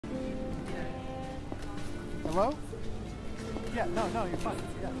Hello? Yeah, no, you're fine.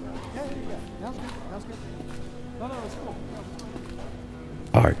 Yeah. Now's good. No, it's cool.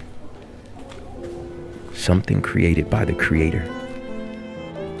 Art. Something created by the creator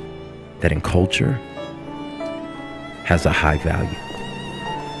that in culture has a high value.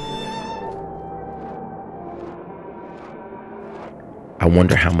 I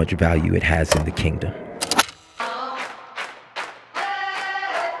wonder how much value it has in the kingdom.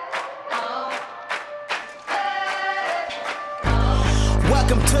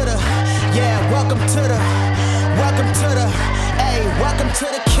 Welcome to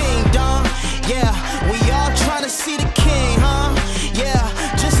the kingdom. Yeah, we all trying to see the king, huh? Yeah,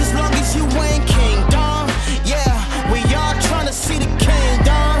 just as long as you ain't kingdom. Yeah, we all trying to see the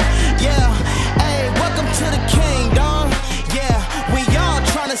kingdom. Yeah, hey, welcome to the kingdom. Yeah, we all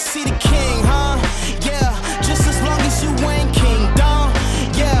trying to see the king, huh? Yeah, just as long as you ain't kingdom.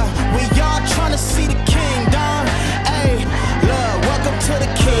 Yeah, we all trying to see the kingdom. Hey, look, welcome to the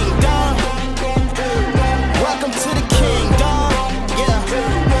kingdom. Welcome to the kingdom.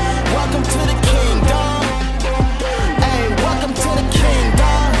 Welcome to the kingdom. Hey, welcome to the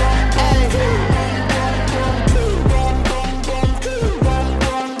kingdom. Hey.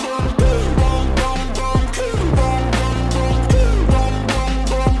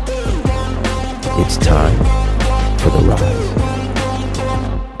 It's time for the rise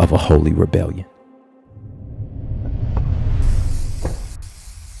of a holy rebellion.